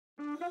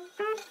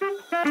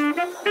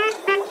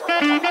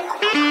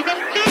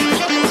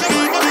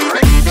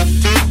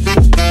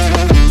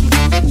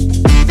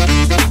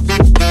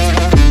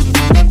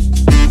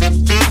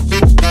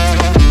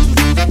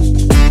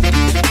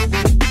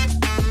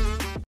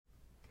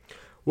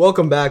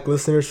Welcome back,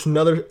 listeners, to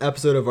another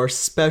episode of our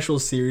special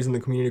series in the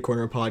Community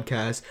Corner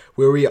podcast,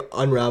 where we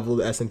unravel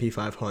the S&P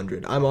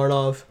 500. I'm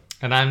Arnav.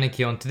 And I'm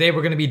Nikhil, and today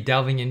we're going to be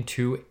delving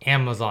into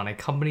Amazon, a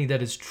company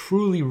that has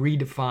truly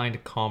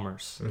redefined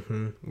commerce.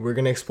 We're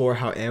going to explore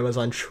how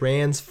Amazon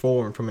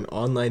transformed from an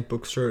online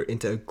bookstore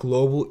into a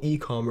global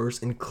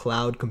e-commerce and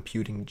cloud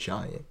computing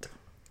giant.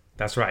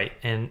 That's right,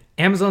 and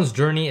Amazon's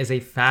journey is a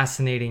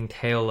fascinating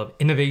tale of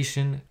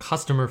innovation,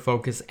 customer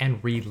focus,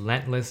 and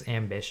relentless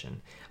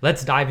ambition.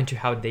 Let's dive into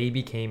how they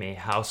became a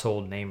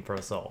household name for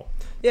us all.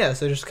 Yeah,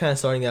 so just kind of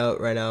starting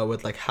out right now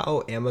with like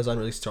how Amazon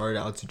really started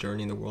out its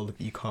journey in the world of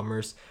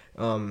e-commerce.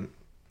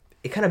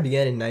 It kind of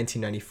began in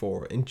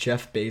 1994 in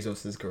Jeff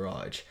Bezos'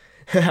 garage.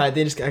 I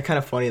think it's kind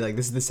of funny, like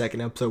this is the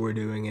second episode we're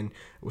doing, and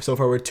so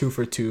far we're 2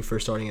 for 2 for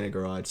starting in a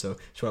garage, so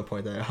just want to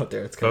point that out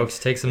there. It's Folks,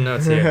 take some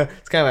notes here.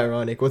 It's kind of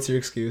ironic. What's your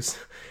excuse?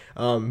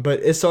 But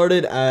it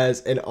started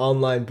as an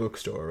online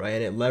bookstore,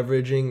 right, and it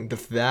leveraging the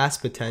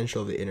vast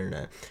potential of the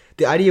internet.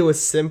 The idea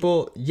was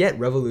simple yet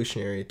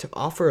revolutionary, to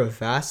offer a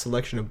vast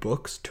selection of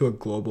books to a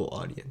global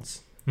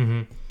audience.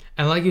 And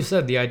like you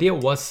said, the idea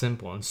was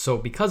simple, and so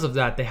because of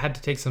that, they had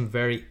to take some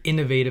very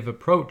innovative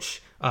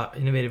approaches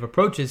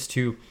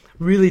to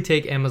really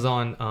take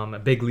Amazon a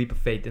big leap of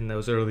faith in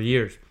those early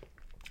years.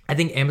 I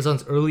think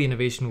Amazon's early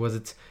innovation was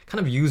its kind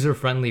of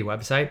user-friendly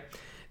website.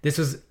 This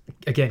was,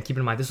 again, keep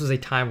in mind, this was a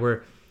time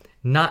where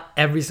not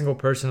every single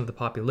person of the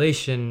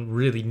population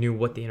really knew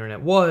what the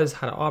internet was,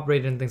 how to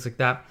operate it, and things like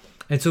that.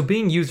 And so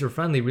being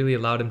user-friendly really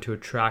allowed them to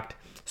attract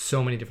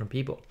so many different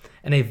people.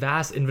 And a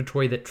vast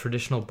inventory that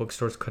traditional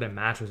bookstores couldn't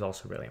match was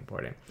also really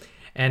important.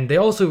 And they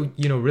also,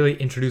 really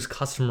introduced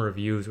customer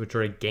reviews, which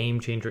are a game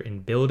changer in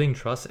building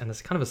trust and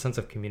it's kind of a sense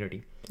of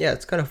community. Yeah,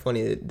 it's kind of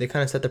funny. They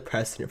kind of set the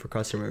precedent for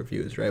customer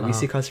reviews, right? We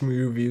see customer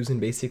reviews in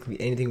basically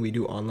anything we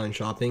do online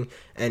shopping,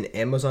 and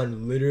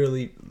Amazon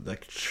literally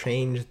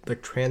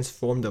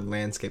transformed the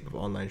landscape of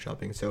online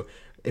shopping. So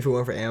if it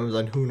weren't for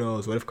Amazon, who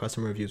knows? What if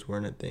customer reviews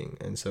weren't a thing?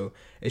 And so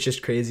it's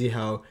just crazy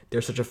how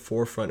they're such a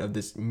forefront of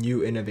this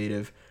new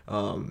innovative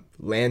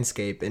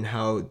landscape, and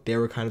how they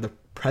were kind of the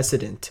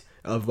precedent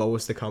of what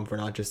was to come for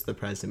not just the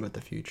present but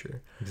the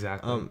future.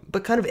 Exactly.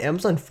 But kind of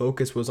Amazon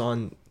focus was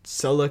on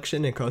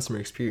selection and customer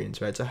experience,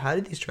 right? So how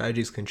did these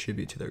strategies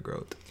contribute to their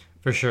growth?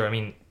 For sure. I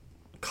mean,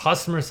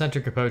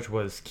 customer-centric approach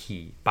was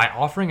key. By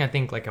offering, I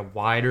think, like a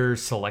wider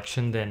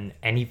selection than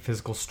any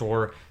physical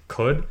store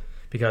could,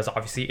 because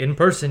obviously in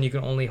person you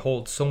can only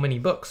hold so many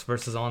books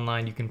versus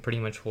online you can pretty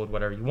much hold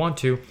whatever you want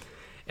to.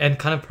 And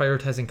kind of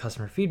prioritizing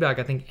customer feedback,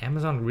 I think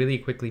Amazon really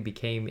quickly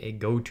became a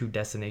go-to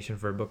destination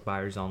for book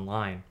buyers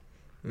online.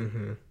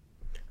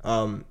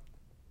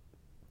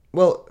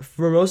 Well,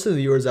 for most of the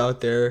viewers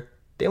out there,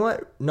 they might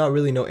not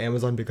really know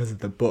Amazon because of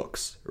the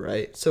books,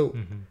 right? So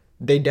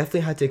they definitely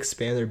had to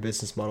expand their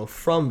business model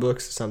from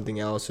books to something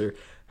else. Or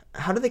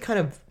how do they kind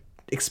of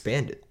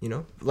expand it,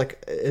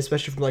 like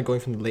especially from like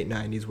going from the late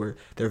 90s where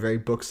they're very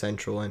book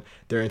central and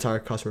their entire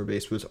customer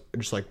base was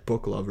just like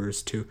book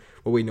lovers, to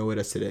what we know it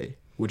as today,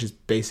 which is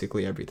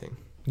basically everything.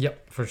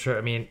 Yep, for sure.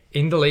 I mean,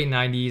 in the late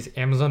 90s,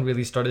 Amazon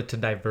really started to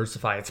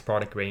diversify its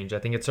product range. I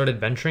think it started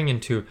venturing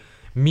into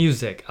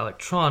music,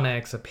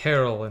 electronics,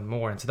 apparel, and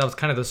more. And so that was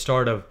kind of the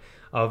start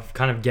of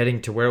kind of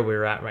getting to where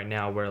we're at right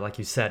now, where, like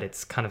you said,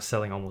 it's kind of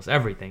selling almost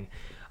everything.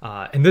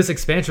 And this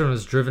expansion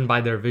was driven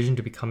by their vision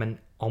to become an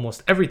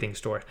almost everything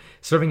store,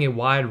 serving a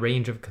wide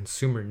range of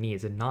consumer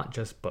needs and not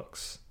just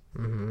books.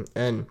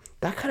 And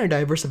that kind of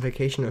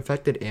diversification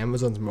affected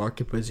Amazon's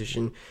market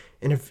position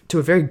to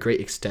a very great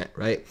extent,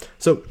 right?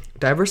 So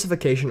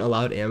diversification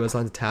allowed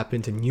Amazon to tap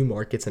into new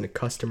markets and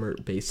customer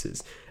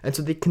bases. And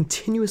so they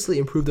continuously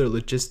improved their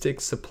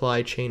logistics,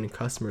 supply chain, and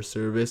customer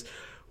service,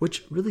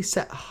 which really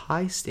set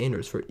high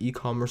standards for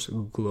e-commerce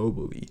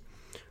globally.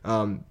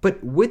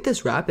 But with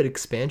this rapid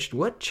expansion,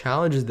 what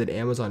challenges did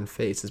Amazon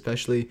face,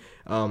 especially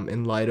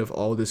in light of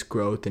all this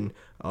growth and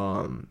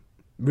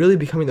really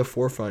becoming the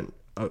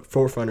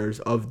forerunners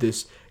of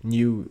this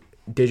new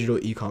digital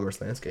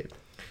e-commerce landscape?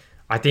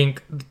 I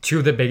think two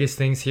of the biggest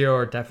things here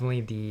are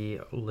definitely the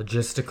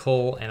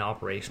logistical and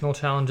operational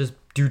challenges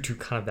due to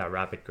kind of that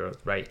rapid growth,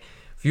 right?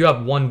 If you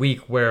have 1 week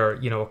where,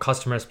 a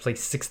customer has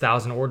placed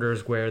 6,000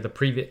 orders where in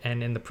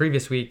the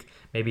previous week,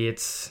 maybe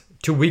it's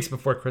 2 weeks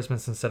before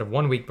Christmas instead of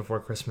 1 week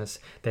before Christmas,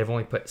 they've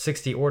only put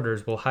 60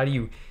 orders. Well, how do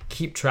you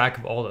keep track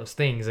of all those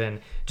things? And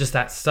just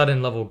that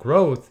sudden level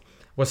growth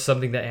was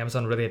something that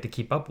Amazon really had to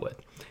keep up with.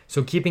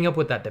 So keeping up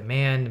with that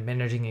demand,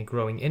 managing a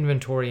growing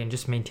inventory, and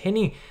just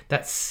maintaining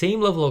that same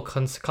level of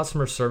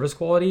customer service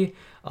quality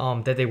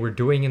that they were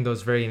doing in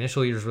those very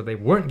initial years where they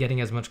weren't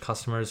getting as much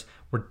customers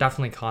were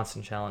definitely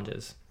constant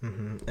challenges.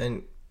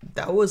 And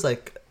that was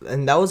like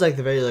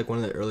the very like one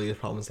of the earliest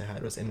problems they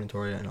had was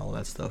inventory and all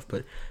that stuff.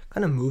 But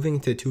kind of moving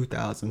to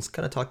 2000s,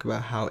 kind of talk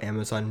about how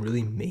Amazon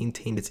really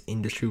maintained its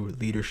industry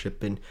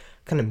leadership and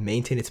kind of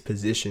maintained its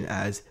position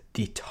as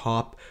the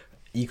top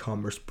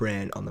e-commerce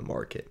brand on the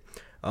market.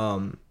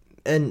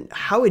 And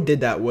how it did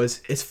that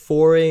was its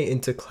foray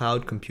into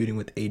cloud computing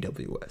with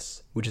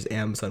AWS, which is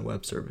Amazon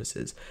Web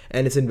Services,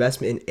 and its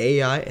investment in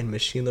AI and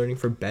machine learning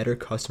for better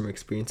customer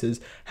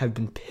experiences have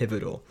been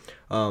pivotal.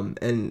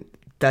 And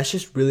that's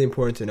just really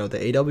important to know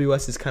that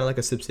AWS is kind of like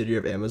a subsidiary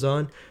of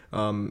Amazon,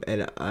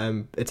 and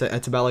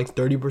it's about like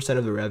 30%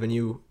 of the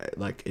revenue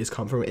like is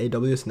come from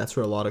AWS, and that's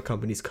where a lot of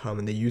companies come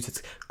and they use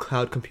its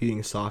cloud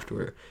computing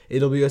software.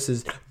 AWS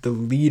is the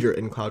leader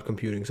in cloud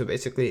computing, so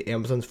basically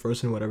Amazon's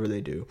first in whatever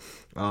they do,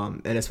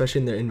 and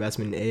especially in their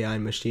investment in AI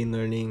and machine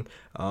learning,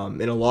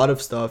 and a lot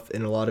of stuff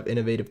and a lot of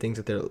innovative things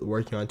that they're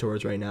working on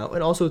towards right now,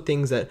 and also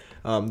things that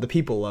the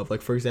people love.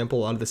 Like for example,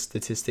 a lot of the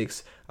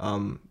statistics.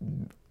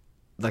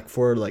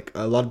 Like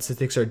a lot of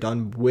statistics are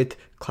done with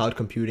cloud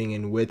computing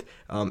and with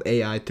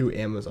AI through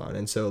Amazon.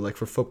 And so like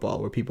for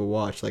football, where people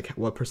watch, like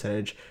what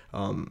percentage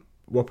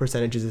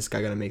is this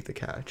guy gonna make the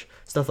catch,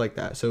 stuff like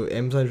that. So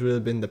Amazon's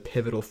really been the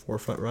pivotal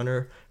forefront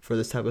runner for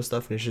this type of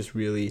stuff, and it's just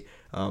really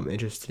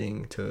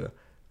interesting to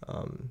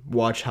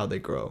watch how they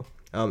grow.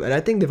 And I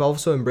think they've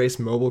also embraced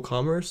mobile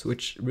commerce,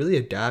 which really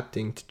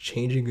adapting to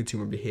changing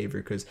consumer behavior,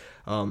 because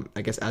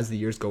I guess as the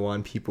years go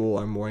on, people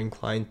are more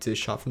inclined to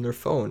shop from their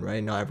phone,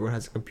 right? Not everyone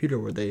has a computer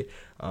where they,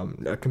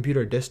 a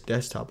computer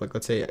desktop. Like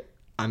let's say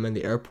I'm in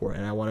the airport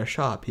and I want to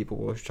shop, people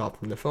will shop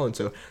from their phone.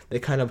 So they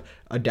kind of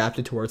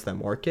adapted towards that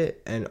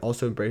market and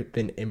also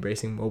been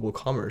embracing mobile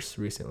commerce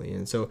recently.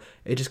 And so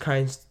it just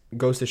kind of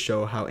goes to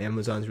show how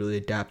Amazon's really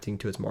adapting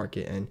to its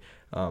market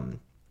and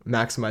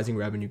maximizing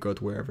revenue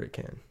growth wherever it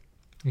can.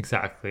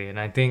 Exactly. And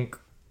I think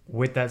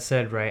with that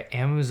said, right,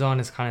 Amazon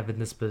is kind of in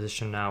this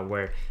position now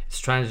where it's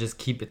trying to just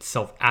keep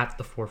itself at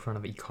the forefront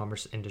of the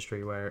e-commerce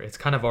industry, where it's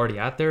kind of already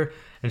out there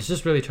and it's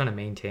just really trying to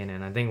maintain it.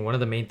 And I think one of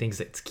the main things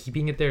that's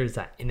keeping it there is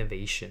that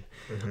innovation.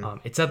 Mm-hmm.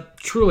 It's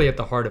truly at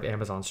the heart of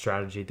Amazon's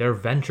strategy. Their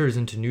ventures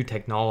into new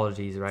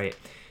technologies, right?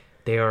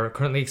 They are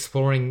currently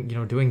exploring,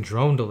 doing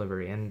drone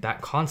delivery, and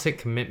that constant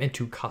commitment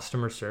to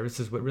customer service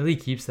is what really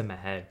keeps them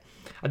ahead.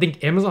 I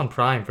think Amazon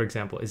Prime, for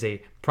example, is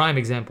a prime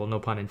example, no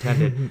pun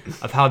intended,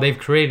 of how they've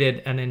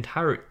created an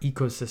entire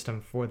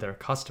ecosystem for their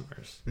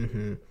customers.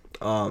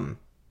 Mm-hmm.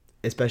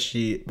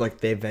 Especially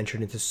like they've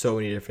ventured into so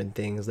many different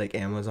things, like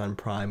Amazon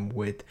Prime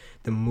with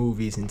the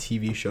movies and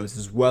TV shows,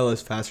 as well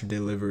as faster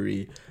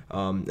delivery,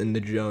 and the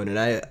drone.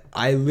 And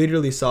I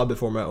literally saw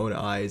before my own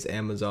eyes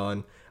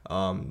Amazon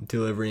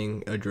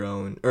delivering a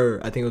drone, or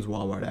I think it was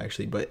Walmart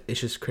actually, but it's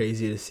just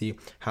crazy to see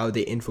how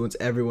they influence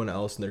everyone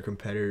else and their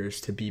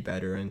competitors to be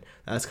better. And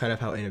that's kind of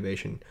how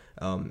innovation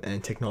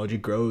and technology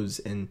grows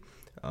in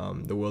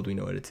the world we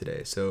know it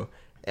today. So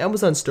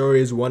Amazon's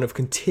story is one of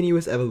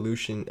continuous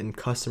evolution and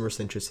customer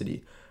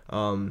centricity,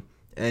 and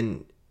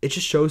it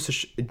just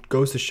it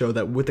goes to show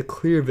that with a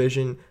clear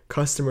vision,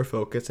 customer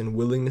focus, and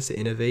willingness to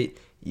innovate,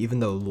 even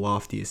the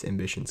loftiest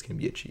ambitions can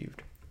be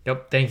achieved.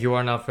 Yep, thank you,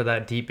 Arnav, for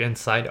that deep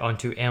insight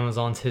onto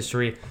Amazon's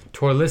history.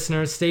 To our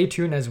listeners, stay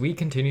tuned as we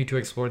continue to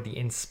explore the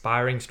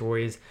inspiring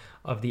stories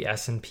of the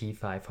S&P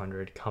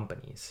 500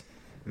 companies.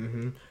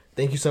 Mm-hmm.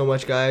 Thank you so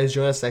much, guys.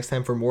 Join us next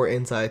time for more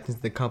insights into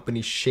the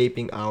companies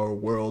shaping our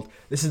world.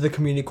 This is the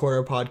Community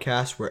Corner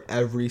podcast, where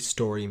every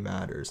story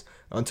matters.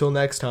 Until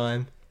next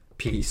time,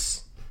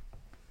 peace.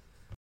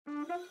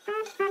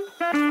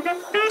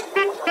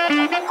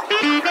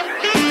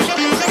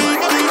 Peace.